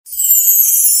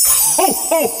Ho,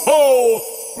 ho, ho!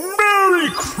 Merry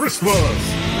Christmas!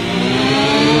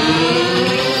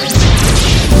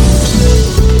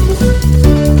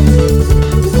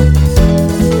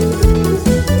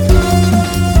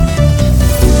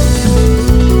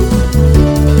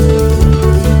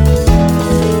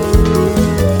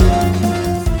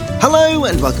 Hello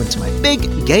and welcome to my big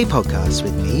gay podcast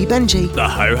with me, Benji. The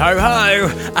ho-ho-ho,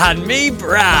 and me,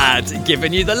 Brad,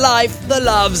 giving you the life, the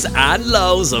loves, and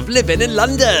lols of living in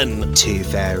London. Two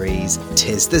fairies,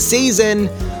 'tis the season.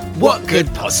 What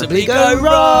could possibly go go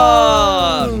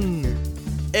wrong?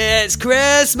 It's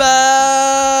Christmas!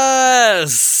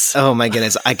 Oh my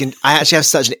goodness, I actually have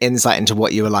such an insight into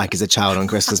what you were like as a child on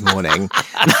Christmas morning.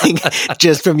 Like,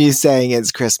 just from you saying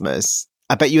it's Christmas.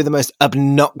 I bet you were the most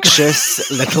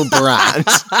obnoxious little brat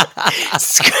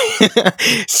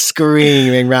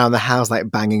screaming around the house, like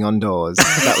banging on doors.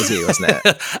 That was you, wasn't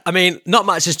it? I mean, not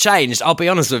much has changed, I'll be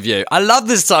honest with you. I love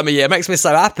this time of year, it makes me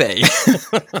so happy.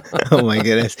 Oh my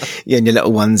goodness. You and your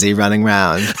little onesie running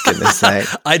around, goodness sake.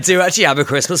 I do actually have a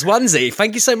Christmas onesie.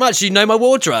 Thank you so much. You know my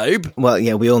wardrobe. Well,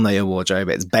 yeah, we all know your wardrobe.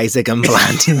 It's basic and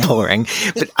bland and boring.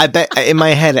 But I bet in my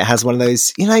head it has one of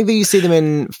those, you know, you see them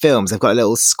in films, they've got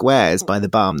little squares by the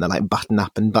bum. They're like button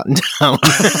up and button down.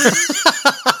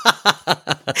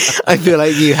 I feel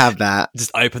like you have that. Just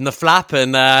open the flap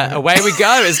and away we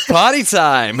go. It's party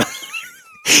time.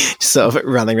 Sort of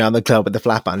running around the club with the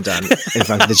flap undone in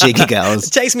front of the cheeky girls.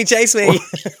 Chase me, chase me.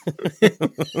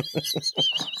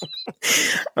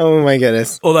 Oh my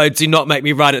goodness. Although, do not make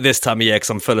me run at this time of year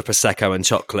because I'm full of Prosecco and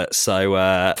chocolate.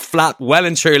 So, flap well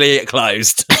and truly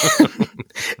closed.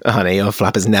 Honey, your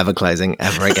flap is never closing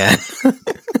ever again.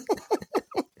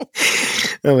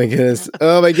 Oh my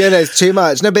goodness, too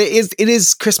much. No, but it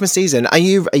is Christmas season. Are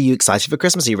you excited for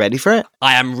Christmas? Are you ready for it?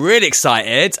 I am really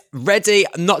excited. Ready,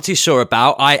 not too sure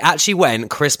about. I actually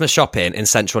went Christmas shopping in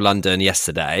central London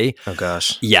yesterday. Oh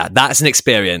gosh. Yeah, that's an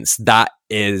experience. That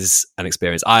is an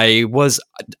experience. I was,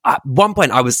 at one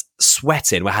point I was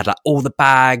sweating. We had like all the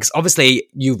bags. Obviously,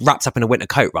 you wrapped up in a winter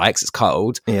coat, right? Because it's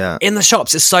cold. Yeah. In the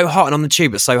shops, it's so hot, and on the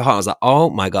tube, it's so hot. I was like, oh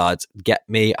my God, get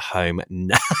me home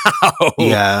now.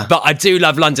 Yeah. But I do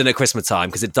love London at Christmas time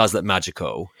because it does look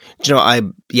magical. Do you know what?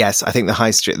 Yes, I think the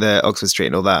High Street, the Oxford Street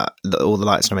and all that, all the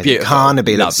lights and everything. Beautiful.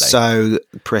 Carnaby looks Lovely. so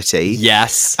pretty.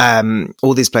 Yes.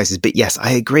 All these places. But yes,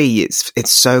 I agree. It's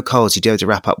so cold. You do have to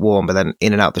wrap up warm, but then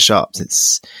in and out the shops,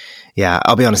 yeah,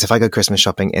 I'll be honest, if I go Christmas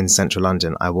shopping in central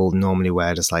London, I will normally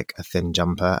wear just like a thin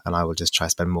jumper and I will just try to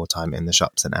spend more time in the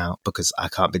shops than out because I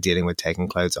can't be dealing with taking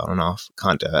clothes on and off.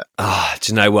 Can't do it. Oh,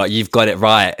 do you know what? You've got it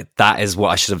right. That is what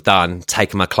I should have done.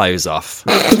 Taken my clothes off.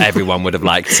 Everyone would have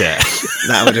liked it.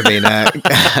 That would have been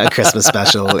a Christmas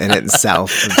special in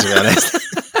itself, to be honest.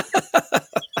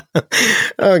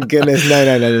 Oh goodness,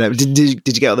 no. Did you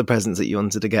get all the presents that you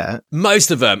wanted to get?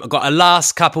 Most of them. I've got a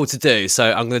last couple to do,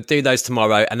 so I'm going to do those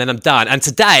tomorrow and then I'm done. And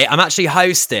today I'm actually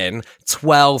hosting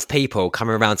 12 people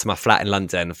coming around to my flat in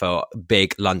London for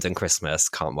big London Christmas.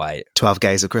 Can't wait. 12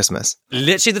 Gays of Christmas.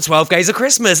 Literally the 12 Gays of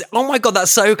Christmas. Oh my God,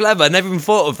 that's so clever. I never even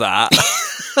thought of that.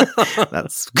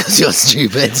 That's because you're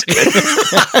stupid.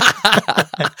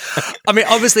 I mean,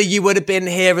 obviously you would have been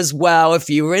here as well if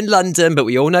you were in London, but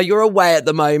we all know you're away at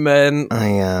the moment. I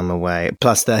am away.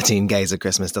 Plus 13 Gays of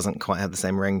Christmas doesn't quite have the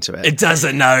same ring to it. It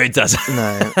doesn't. No, it doesn't.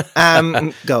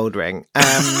 No. Gold ring.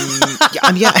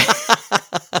 Yeah.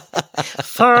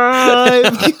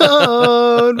 5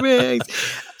 gold rings.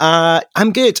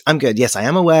 I'm good. Yes, I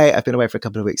am away. I've been away for a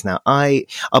couple of weeks now.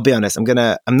 I'll be honest. I'm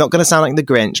not gonna sound like the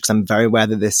Grinch because I'm very aware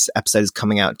that this episode is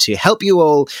coming out to help you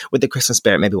all with the Christmas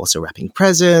spirit. Maybe also wrapping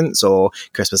presents or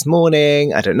Christmas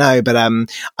morning. I don't know, but I'm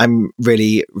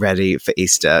really ready for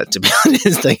Easter. To be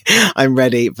honest, I'm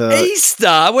ready for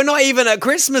Easter. We're not even at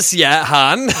Christmas yet,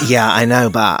 hun. Yeah, I know,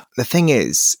 but the thing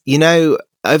is,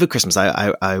 over Christmas,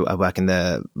 I work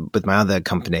with my other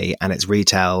company and it's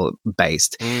retail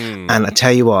based. And I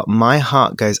tell you what, my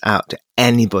heart goes out to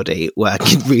anybody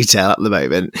working in retail at the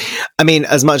moment. I mean,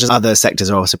 as much as other sectors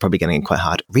are also probably getting it quite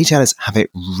hard, retailers have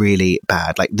it really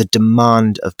bad. Like the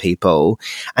demand of people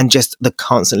and just the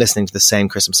constant listening to the same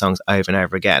Christmas songs over and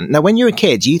over again. Now, when you're a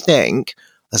kid, you think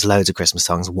there's loads of Christmas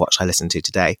songs. What should I listen to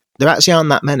today? There actually aren't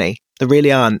that many. There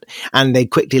really aren't. And they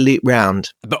quickly loop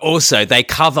round. But also, they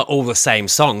cover all the same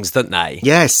songs, don't they?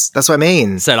 Yes, that's what I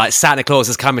mean. So, like, Santa Claus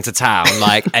is coming to town.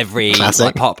 Like, every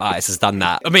pop artist has done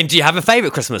that. I mean, do you have a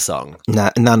favourite Christmas song?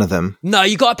 No, none of them. No,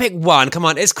 you got to pick one. Come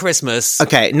on, it's Christmas.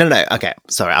 Okay, no. Okay,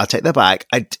 sorry, I'll take that back.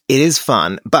 It is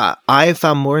fun, but I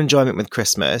found more enjoyment with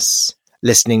Christmas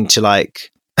listening to,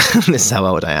 like, this is how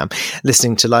old I am,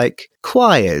 listening to like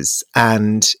choirs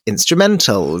and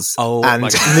instrumentals and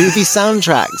movie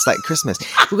soundtracks like Christmas,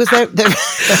 because they're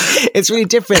it's really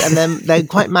different, and then they're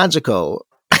quite magical.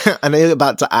 I know you're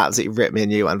about to absolutely rip me a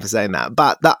new one for saying that,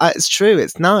 but it's true.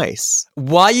 It's nice.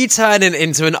 Why are you turning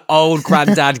into an old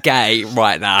granddad gay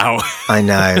right now? I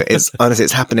know. It's honestly,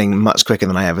 it's happening much quicker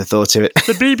than I ever thought it.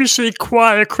 The BBC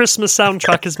Choir Christmas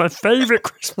soundtrack is my favourite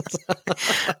Christmas.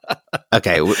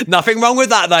 Okay. Nothing wrong with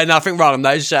that, though. Nothing wrong.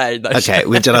 No shade. No shade.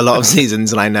 We've done a lot of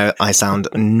seasons, and I know I sound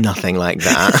nothing like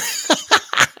that.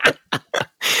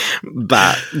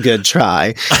 But good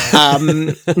try.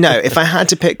 No, if I had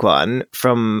to pick one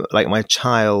from like my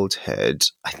childhood,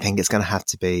 I think it's going to have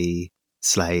to be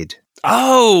Slade.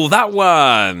 Oh, that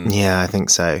one. Yeah, I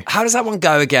think so. How does that one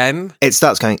go again? It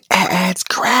starts going, it's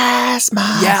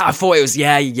Christmas. Yeah, I thought it was,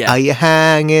 yeah. Are you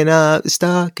hanging up,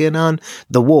 stocking on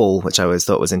the wall? Which I always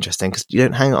thought was interesting, because you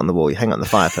don't hang it on the wall, you hang it on the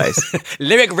fireplace.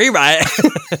 Lyric rewrite.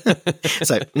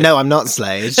 So, no, I'm not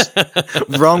Slade.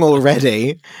 Wrong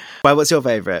already. Well, what's your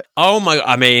favourite? Oh my,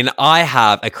 I mean, I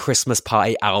have a Christmas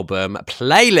party album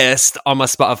playlist on my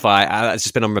Spotify, and it's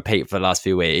just been on repeat for the last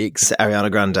few weeks. Is it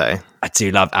Ariana Grande? I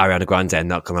do love Ariana Grande,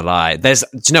 not gonna lie. Do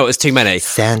you know what, there's too many.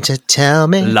 Santa, tell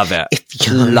me. Love it.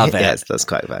 Love it. Yes, that's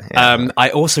quite fair. Yeah. I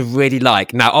also really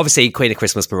like, now obviously Queen of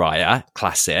Christmas, Mariah,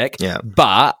 classic. Yeah.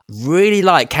 But really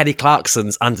like Kelly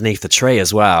Clarkson's Underneath the Tree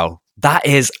as well. That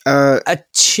is a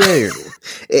tune.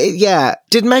 Yeah.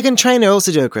 Did Meghan Trainor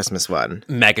also do a Christmas one?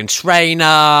 Meghan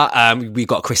Trainor. We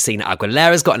got Christina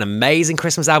Aguilera's got an amazing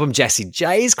Christmas album. Jessie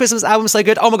J's Christmas album, so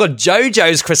good. Oh my God,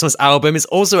 JoJo's Christmas album is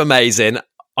also amazing.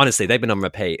 Honestly, they've been on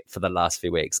repeat for the last few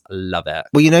weeks. I love it.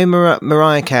 Well, you know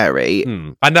Mariah Carey?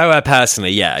 I know her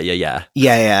personally, yeah.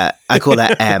 Yeah. I call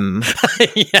her M.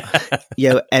 Yeah.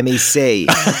 Yo,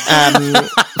 MEC.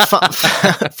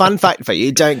 Fun fact for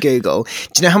you, don't Google. Do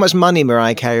you know how much money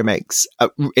Mariah Carey makes,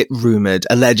 rumoured,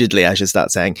 allegedly, I should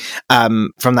start saying,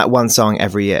 from that one song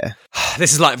every year?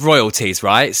 This is like royalties,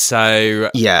 right? So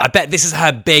yeah. I bet this is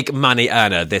her big money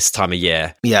earner this time of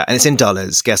year. Yeah, and it's in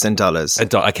dollars. Guess in dollars.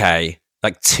 Okay.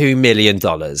 Like $2 million.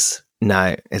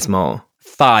 No, it's more.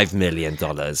 $5 million.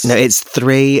 No, it's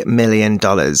 $3 million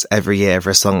every year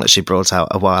for a song that she brought out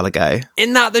a while ago.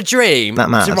 Isn't that the dream? That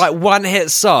mad? To write one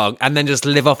hit song and then just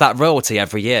live off that royalty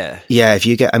every year. Yeah, if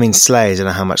you get, Slade, I don't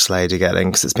know how much Slade you're getting,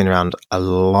 because it's been around a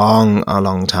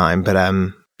long time, but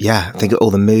yeah, think of all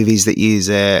the movies that use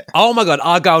it. Oh my God,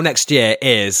 our goal next year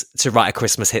is to write a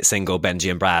Christmas hit single,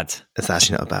 Benji and Brad. It's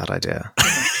actually not a bad idea.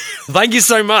 Thank you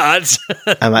so much.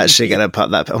 I'm actually going to put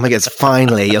that. Oh my God,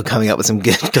 finally you're coming up with some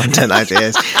good content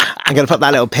ideas. I'm going to put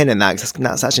that little pin in that, because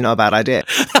that's actually not a bad idea.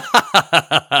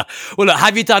 Well, look,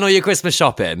 have you done all your Christmas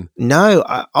shopping? No,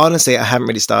 honestly, I haven't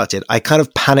really started. I kind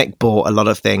of panic bought a lot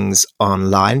of things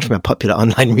online from a popular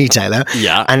online retailer.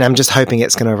 Yeah. And I'm just hoping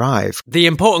it's going to arrive. The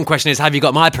important question is, have you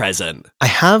got my present? I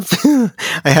have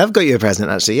got you a present,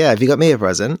 actually. Yeah. Have you got me a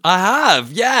present? I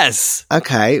have, yes.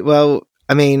 Okay, well,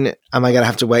 am I going to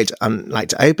have to wait to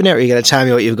open it, or are you going to tell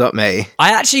me what you've got me?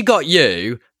 I actually got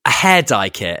you a hair dye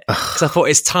kit, because I thought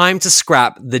it's time to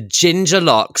scrap the ginger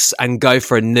locks and go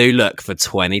for a new look for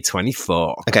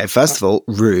 2024. Okay, first of all,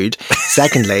 rude.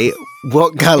 Secondly,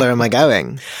 what colour am I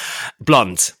going?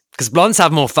 Blonde, because blondes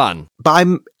have more fun. But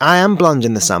I am blonde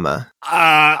in the summer.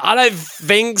 I don't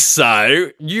think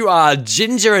so. You are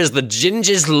ginger as the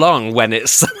ginger's long when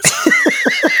it's...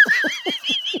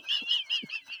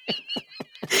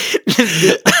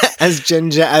 As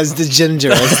ginger as the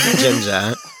ginger as the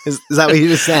ginger. Is that what you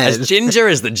just said? As ginger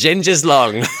as the ginger's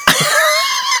long.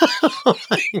 Oh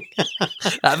my God.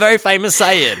 That very famous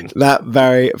saying. That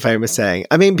very famous saying.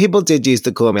 People did used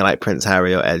to call me like Prince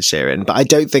Harry or Ed Sheeran, but I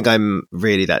don't think I'm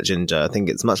really that ginger. I think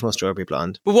it's much more strawberry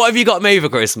blonde. But what have you got me for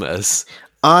Christmas?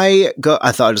 I thought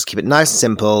I'd just keep it nice and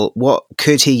simple. What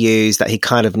could he use that he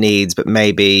kind of needs, but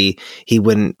maybe he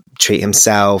wouldn't treat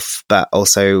himself, but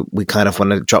also we kind of want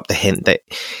to drop the hint that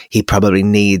he probably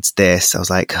needs this. I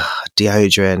was like,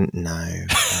 deodorant? No.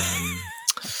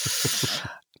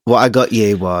 What I got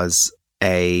you was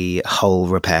a hole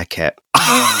repair kit.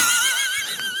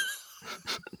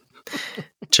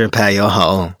 To repair your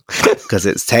hole, because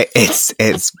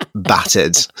it's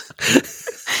battered.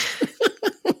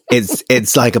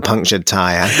 It's like a punctured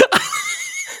tire.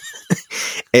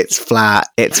 It's flat.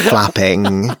 It's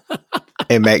flapping.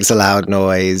 It makes a loud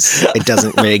noise. It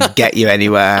doesn't really get you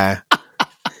anywhere.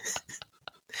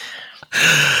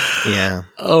 Yeah.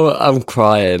 Oh, I'm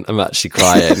crying. I'm actually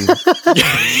crying.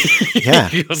 Yeah.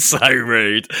 You're so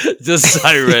rude. Just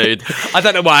so rude. I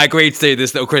don't know why I agreed to do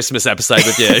this little Christmas episode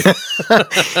with you.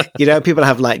 People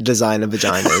have like designer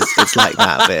vaginas. It's like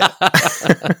that bit.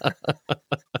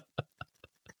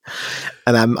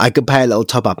 And I could pay a little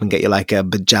top up and get you like a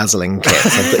bejazzling kit. So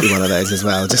I've got you one of those as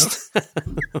well. Just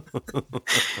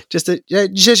to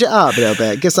zhuzh it up a little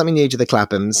bit. Give something new to the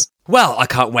Claphams. Well, I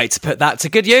can't wait to put that to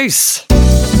good use.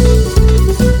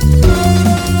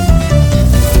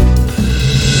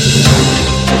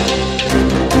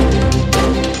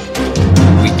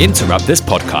 We interrupt this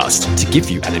podcast to give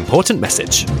you an important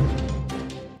message.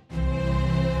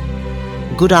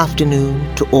 Good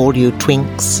afternoon to all you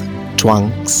twinks,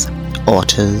 twunks,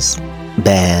 otters,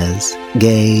 bears,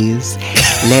 gays,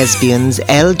 lesbians,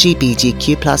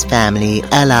 LGBTQ plus family,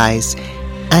 allies,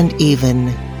 and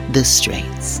even the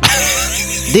straights.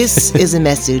 This is a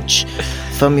message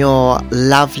from your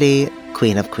lovely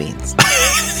Queen of Queens.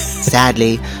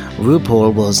 Sadly,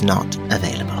 RuPaul was not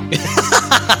available.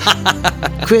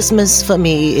 Christmas for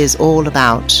me is all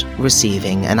about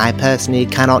receiving, and I personally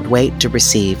cannot wait to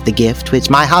receive the gift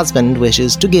which my husband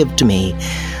wishes to give to me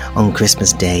on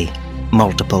Christmas Day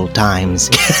multiple times.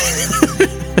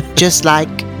 Just like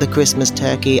the Christmas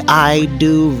turkey, I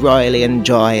do royally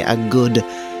enjoy a good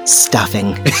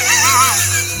stuffing.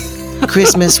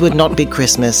 Christmas would not be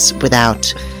Christmas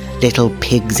without little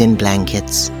pigs in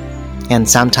blankets. And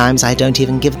sometimes I don't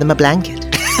even give them a blanket.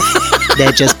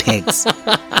 They're just pigs.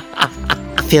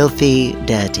 Filthy,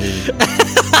 dirty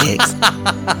pigs.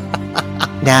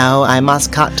 Now I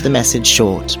must cut the message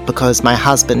short because my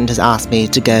husband has asked me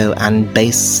to go and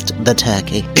baste the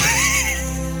turkey.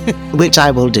 Which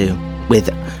I will do with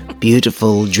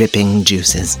beautiful dripping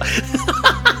juices.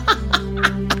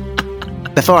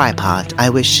 Before I part, I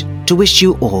wish to wish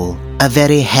you all a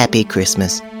very happy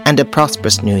Christmas and a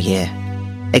prosperous New Year.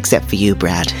 Except for you,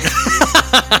 Brad.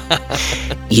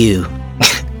 You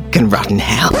can rot in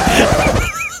hell.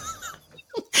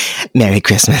 Merry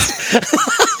Christmas.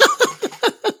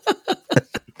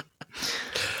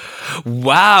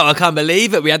 Wow, I can't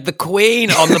believe it. We had the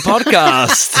Queen on the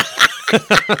podcast.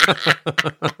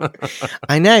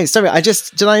 I know. Sorry,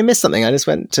 did I miss something? I just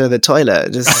went to the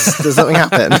toilet. Did something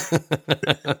happen?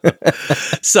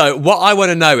 So what I want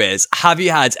to know is, have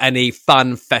you had any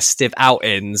fun festive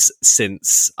outings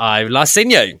since I've last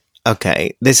seen you?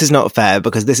 Okay, this is not fair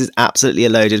because this is absolutely a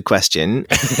loaded question.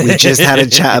 We just had a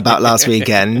chat about last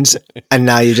weekend and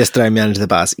now you just throw me under the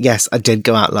bus. Yes, I did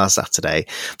go out last Saturday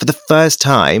for the first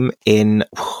time in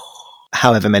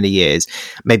however many years,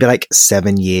 maybe like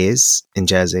 7 years in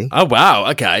Jersey. Oh, wow.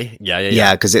 Okay. Yeah.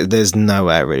 Yeah, because there's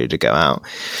nowhere really to go out.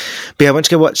 But yeah, I went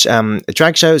to go watch a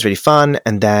drag show. It was really fun.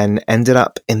 And then ended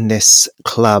up in this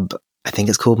club. I think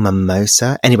it's called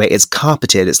Mimosa. Anyway, it's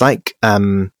carpeted. It's like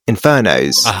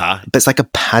Infernos, but it's like a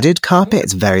padded carpet.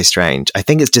 It's very strange. I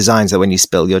think it's designed so when you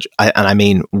spill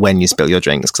when you spill your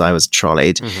drinks, because I was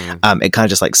trolleyed, it kind of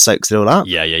just like soaks it all up.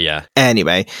 Yeah.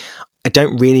 Anyway, I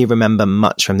don't really remember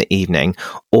much from the evening.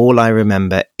 All I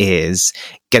remember is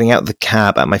getting out of the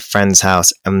cab at my friend's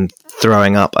house and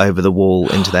throwing up over the wall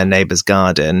into their neighbour's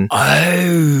garden.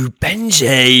 Oh,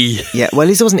 Benji. Yeah, well, at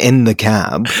least I wasn't in the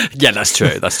cab. Yeah, that's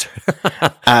true.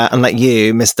 Unlike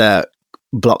you, Mr.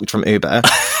 Blocked from Uber.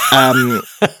 And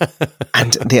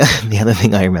the other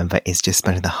thing I remember is just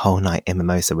spending the whole night in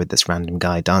Mimosa with this random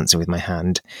guy dancing with my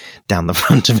hand down the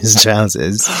front of his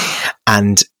trousers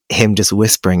and him just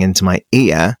whispering into my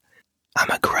ear, "I'm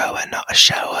a grower, not a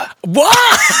shower." What?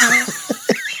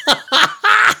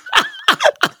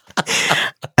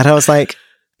 And I was like,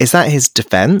 is that his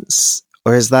defense?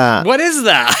 Or is that... What is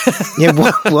that? Yeah,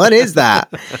 what is that?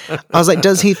 I was like,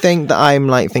 does he think that I'm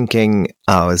like thinking,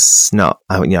 oh, it's not,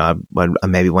 I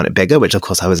maybe want it bigger, which of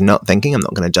course I was not thinking. I'm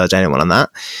not going to judge anyone on that.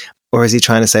 Or is he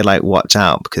trying to say like, watch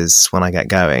out, because when I get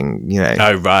going,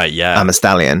 Oh, right, yeah. I'm a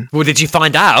stallion. Well, did you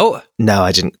find out? No,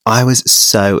 I didn't. I was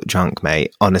so drunk,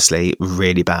 mate. Honestly,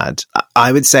 really bad.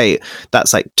 I would say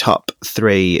that's like top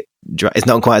 3. It's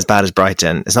not quite as bad as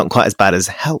Brighton. It's not quite as bad as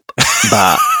Help,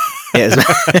 but it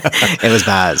was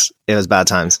bad. It was bad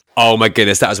times. Oh my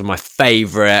goodness, that was one of my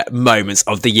favourite moments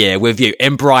of the year with you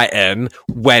in Brighton.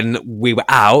 When we were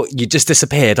out, you just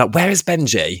disappeared. Like, where is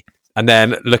Benji? And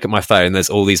then look at my phone, there's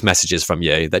all these messages from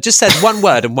you that just said one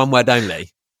word and one word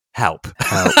only. Help.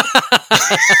 And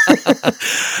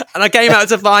I came out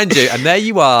to find you, and there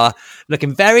you are,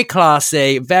 looking very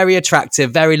classy, very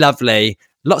attractive, very lovely,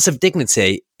 lots of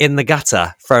dignity in the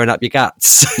gutter, throwing up your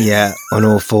guts. Yeah, on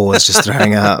all fours, just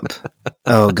throwing up.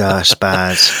 Oh gosh,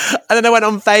 bad. And then I went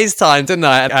on FaceTime, didn't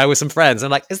I? With some friends.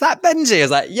 I'm like, is that Benji? I was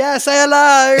like, yeah, say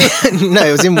hello. No,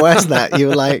 it was even worse than that. You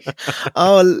were like,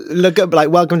 oh, look at, like,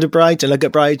 welcome to Brighton, look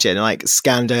at Brighton. And like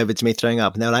scanned over to me throwing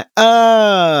up. And they were like,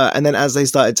 oh. And then as they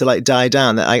started to like die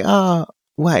down, they're like, oh,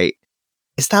 wait,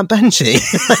 is that Benji?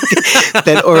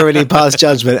 Then already past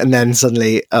judgment, and then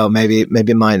suddenly, oh, maybe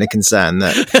a minor concern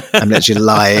that I'm literally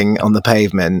lying on the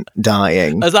pavement,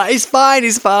 dying. I was like, he's fine,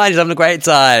 he's having a great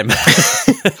time.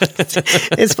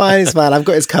 It's fine. I've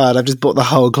got his card. I've just bought the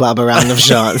whole club a round of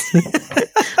shots.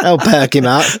 I'll perk him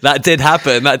up. That did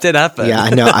happen. Yeah,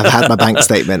 I know. I've had my bank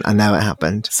statement. I know it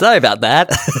happened. Sorry about that.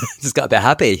 Just got a bit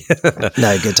happy.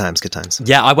 No, good times.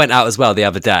 Yeah, I went out as well the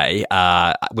other day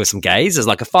with some gays. There's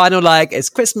like a final, like, it's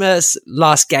Christmas,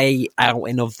 last gay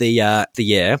outing of the year.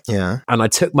 Yeah. And I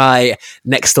took my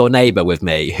next door neighbour with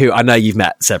me, who I know you've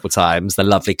met several times, the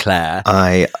lovely Claire.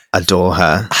 I adore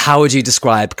her. How would you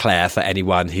describe Claire for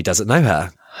anyone who doesn't know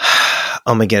her?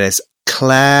 Oh my goodness.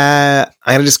 Claire,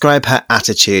 I'm going to describe her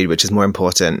attitude, which is more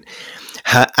important.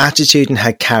 Her attitude and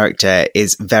her character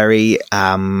is very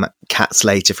Cat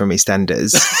Slater from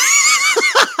EastEnders.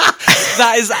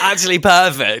 That is actually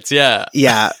perfect, yeah.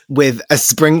 Yeah, with a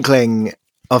sprinkling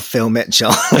of Phil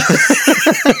Mitchell.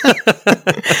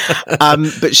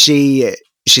 But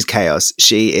she's chaos.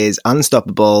 She is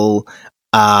unstoppable.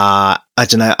 I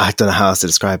don't know how else to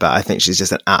describe her. I think she's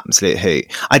just an absolute hoot.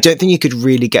 I don't think you could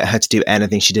really get her to do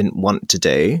anything she didn't want to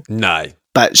do. No.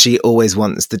 But she always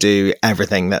wants to do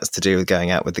everything that's to do with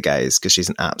going out with the gays because she's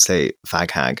an absolute fag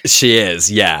hag. She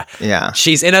is, yeah. Yeah.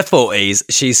 She's in her 40s.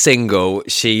 She's single.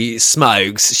 She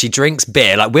smokes. She drinks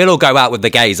beer. Like, we'll all go out with the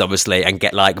gays, obviously, and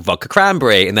get like vodka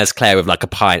cranberry. And there's Claire with like a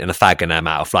pint and a fag in her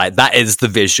mouth. Like, that is the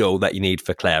visual that you need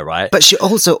for Claire, right? But she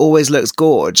also always looks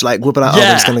gorge. Like, we'll be like, oh, we're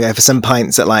just going to go for some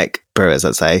pints at like Brewers,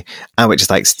 let's say, which is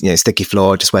like, sticky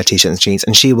floor, just wear t-shirts and jeans,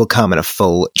 and she will come in a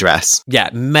full dress. Yeah,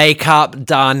 makeup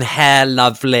done, hair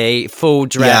lovely, full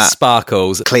dress,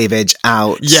 sparkles, cleavage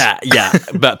out. Yeah,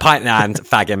 but pint in hand,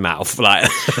 fag in mouth, like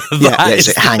literally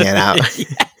hanging out. Yeah.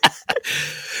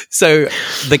 So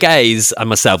the gays and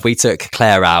myself, we took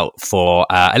Claire out for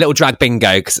a little drag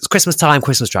bingo because it's Christmas time,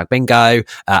 Christmas drag bingo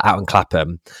out in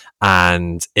Clapham.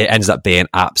 And it ends up being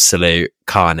absolute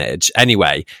carnage.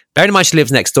 Anyway, bearing in mind she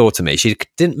lives next door to me, she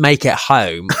didn't make it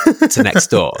home to next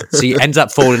door. She ends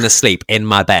up falling asleep in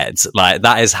my bed. Like,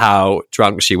 that is how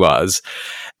drunk she was.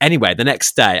 Anyway, the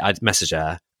next day I'd message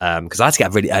her because I had to get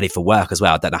up really early for work as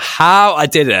well. I don't know how I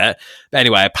did it. But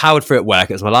anyway, I powered through at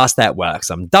work. It was my last day at work.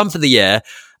 So I'm done for the year.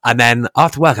 And then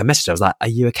after work, I messaged her. I was like, are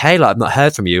you okay? Like, I've not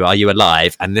heard from you. Are you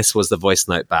alive? And this was the voice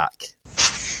note back.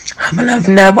 I'm alive.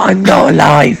 No, I'm not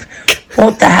alive.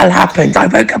 What the hell happened? I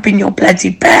woke up in your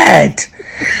bloody bed.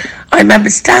 I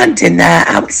remember standing there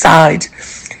outside,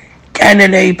 getting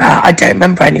an Uber. I don't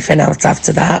remember anything else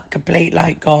after that. Complete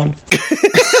light gone.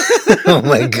 Oh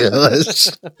my gosh.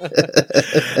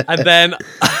 And then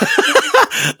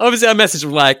obviously I messaged her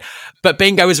like, but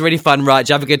bingo was really fun, right? Did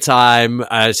you have a good time?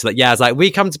 She's like, yeah. I was like,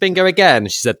 we come to bingo again?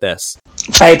 She said this.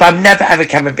 Babe, I'm never ever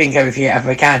coming bingo with you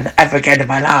ever again in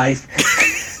my life.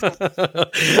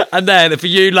 And then for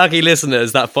you lucky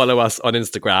listeners that follow us on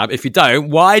Instagram, if you don't,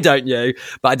 why don't you?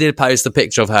 But I did post a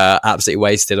picture of her absolutely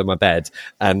wasted on my bed.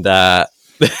 And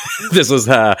this was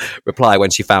her reply when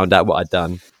she found out what I'd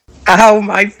done. Oh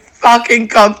my fucking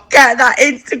God, get that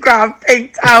Instagram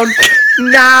thing down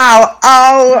now.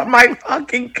 Oh my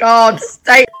fucking God,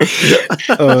 stay.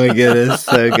 Oh my goodness,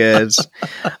 so good.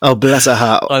 Oh, bless her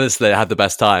heart. Honestly, I had the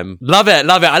best time. Love it.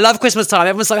 I love Christmas time.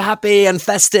 Everyone's so happy and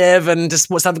festive and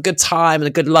just wants to have a good time and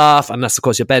a good laugh. And that's, of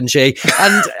course, your Benji.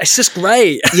 And it's just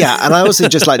great. Yeah, and I also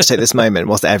just like to take this moment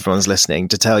whilst everyone's listening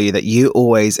to tell you that you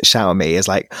always shower me as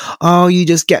like, oh, you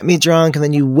just get me drunk and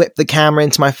then you whip the camera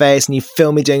into my face and you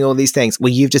film me doing all these things.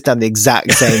 Well, you've just done the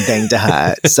exact same thing to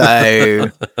her. So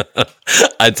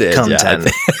I did. Content. Yeah.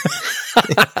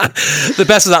 The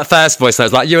best was that first voice note. I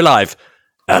was like, you alive?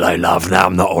 Hello, love. Now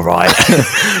I'm not all right.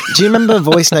 Do you remember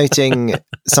voice noting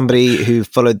somebody who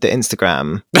followed the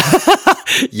Instagram?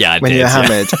 Yeah, when you were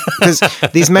hammered, because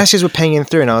these messages were pinging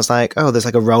through, and I was like, "Oh, there's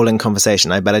like a rolling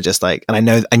conversation. I better just like." And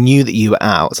I knew that you were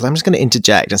out, so I'm just going to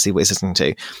interject and see what he's listening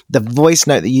to. The voice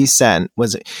note that you sent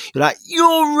was, "You're like,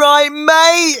 you're right,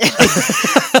 mate.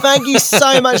 Thank you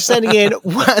so much for sending in."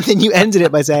 And then you ended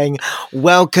it by saying,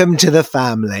 "Welcome to the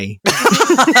family."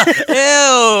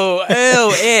 Ew,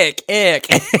 ick.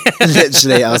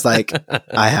 Literally, I was like,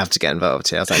 I have to get involved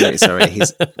here. I was like, really sorry,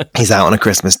 he's out on a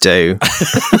Christmas do.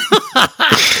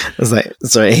 I was like,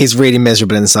 sorry, he's really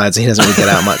miserable inside, so he doesn't really get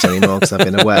out much anymore because I've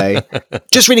been away.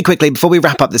 Just really quickly, before we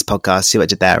wrap up this podcast, see what I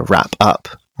did there? Wrap up.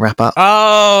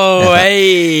 Oh,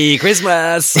 hey,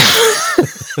 Christmas.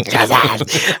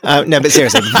 No, but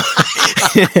seriously,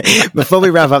 before we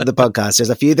wrap up the podcast, there's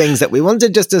a few things that we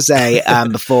wanted just to say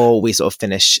before we sort of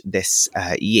finish this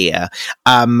year.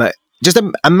 just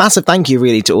a massive thank you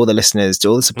really to all the listeners, to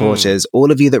all the supporters,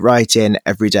 all of you that write in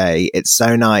every day. It's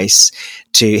so nice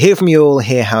to hear from you all,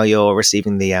 hear how you're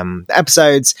receiving the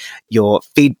episodes, your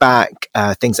feedback,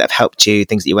 things that have helped you,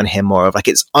 things that you want to hear more of. Like,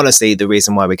 it's honestly the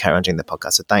reason why we carry on doing the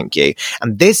podcast. So thank you.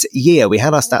 And this year we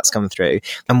had our stats come through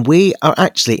and we are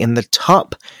actually in the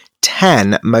top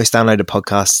 10 most downloaded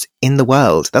podcasts in the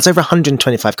world. That's over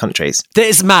 125 countries. That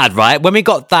is mad, right? When we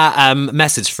got that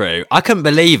message through, I couldn't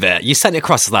believe it. You sent it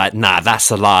across like, nah,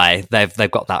 that's a lie. They've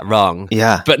got that wrong.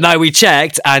 Yeah. But no, we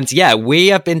checked, and yeah, we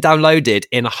have been downloaded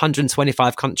in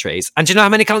 125 countries. And do you know how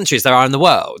many countries there are in the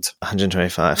world?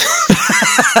 125.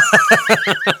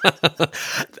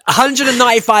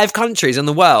 195 countries in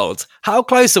the world. How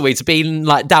close are we to being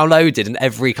like downloaded in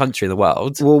every country in the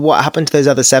world? Well, what happened to those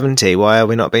other 70? Why are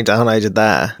we not being downloaded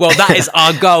there? Well, that is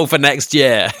our goal for next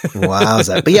year.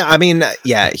 Wowza. But yeah, I mean,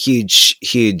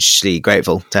 hugely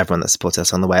grateful to everyone that supported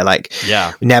us on the way. Like,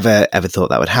 we never ever thought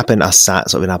that would happen. Us sat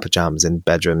sort of in our pajamas in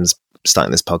bedrooms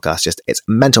starting this podcast. Just, it's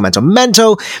mental.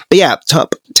 But yeah,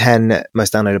 top 10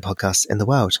 most downloaded podcasts in the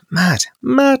world.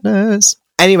 Madness.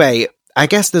 Anyway, I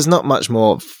guess there's not much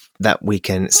more that we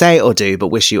can say or do, but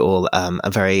wish you all a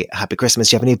very happy Christmas.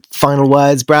 Do you have any final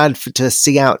words, Brad, to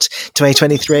see out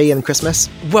 2023 and Christmas?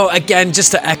 Well, again, just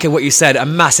to echo what you said, a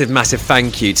massive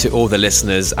thank you to all the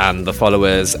listeners and the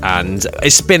followers. And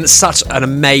it's been such an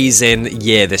amazing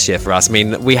year this year for us. I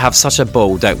mean, we have such a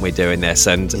ball, don't we, doing this?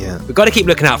 And we've got to keep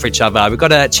looking out for each other. We've got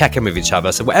to check in with each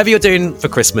other. So whatever you're doing for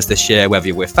Christmas this year, whether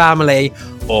you're with family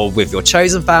or with your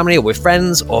chosen family or with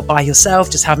friends or by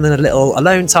yourself, just having a little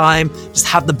alone time, just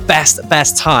have the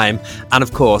best time. And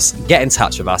of course, get in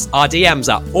touch with us. Our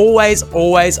DMs are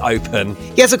always open.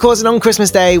 Yes, of course. And on Christmas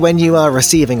Day, when you are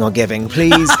receiving or giving,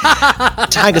 please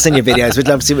tag us in your videos. We'd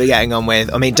love to see what you're getting on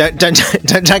with. I mean, don't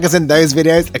tag us in those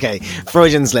videos. Okay,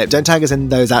 Freudian slip. Don't tag us in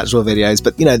those actual videos,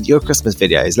 but your Christmas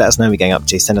videos. Let us know what you're getting up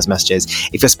to. Send us messages.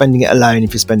 If you're spending it alone,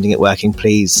 if you're spending it working,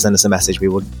 please send us a message. We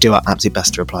will do our absolute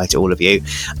best to reply to all of you.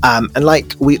 And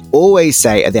like we always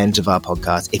say at the end of our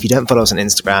podcast, if you don't follow us on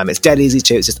Instagram, it's dead easy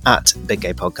to. It's just at Big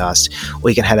Gay Podcast, or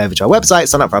you can head over to our website,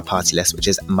 sign up for our party list, which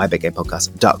is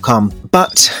mybiggaypodcast.com.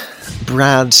 But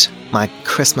Brad, my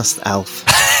Christmas elf,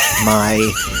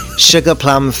 my sugar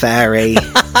plum fairy,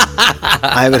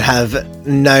 I would have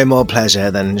no more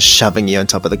pleasure than shoving you on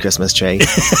top of the Christmas tree.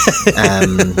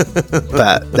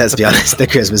 But let's be honest, the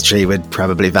Christmas tree would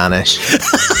probably vanish.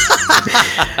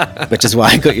 Which is why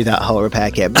I got you that whole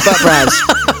repair kit. But Brad,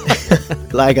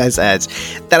 like I said,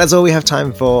 that is all we have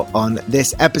time for on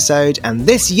this episode and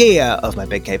this year of My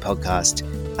Big Gay Podcast.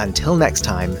 Until next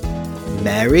time,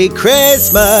 Merry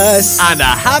Christmas! And a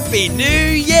Happy New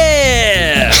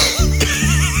Year!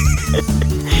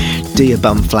 Do your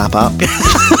bum flap up.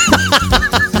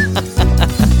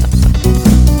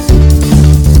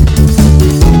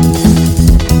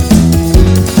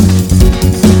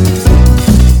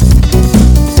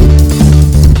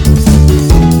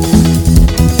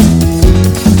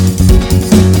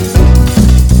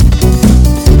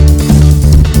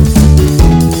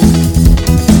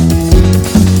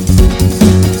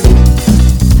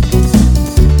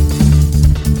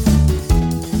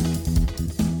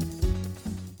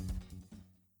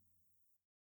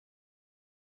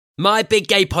 My Big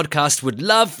Gay Podcast would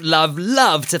love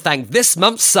to thank this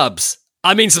month's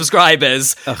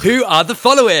subscribers, who are the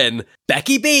following: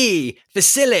 Becky B,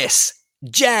 Vasilis,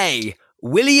 Jay,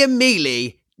 William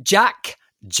Mealy, Jack,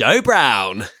 Joe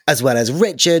Brown. As well as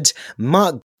Richard,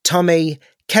 Mark, Tommy,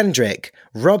 Kendrick,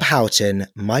 Rob Houghton,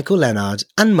 Michael Leonard,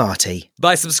 and Marty.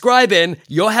 By subscribing,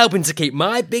 you're helping to keep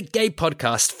My Big Gay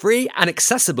Podcast free and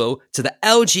accessible to the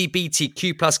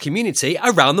LGBTQ+ community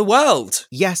around the world.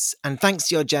 Yes, and thanks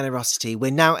to your generosity, we're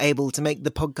now able to make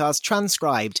the podcast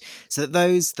transcribed so that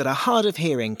those that are hard of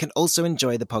hearing can also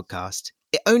enjoy the podcast.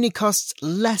 It only costs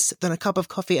less than a cup of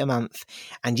coffee a month,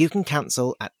 and you can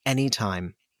cancel at any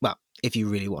time. Well, if you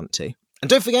really want to. And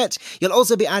don't forget, you'll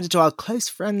also be added to our close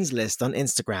friends list on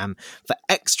Instagram for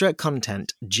extra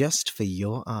content just for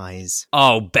your eyes.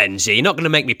 Oh, Benji, you're not going to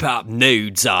make me put up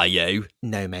nudes, are you?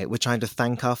 No, mate, we're trying to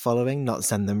thank our following, not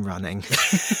send them running.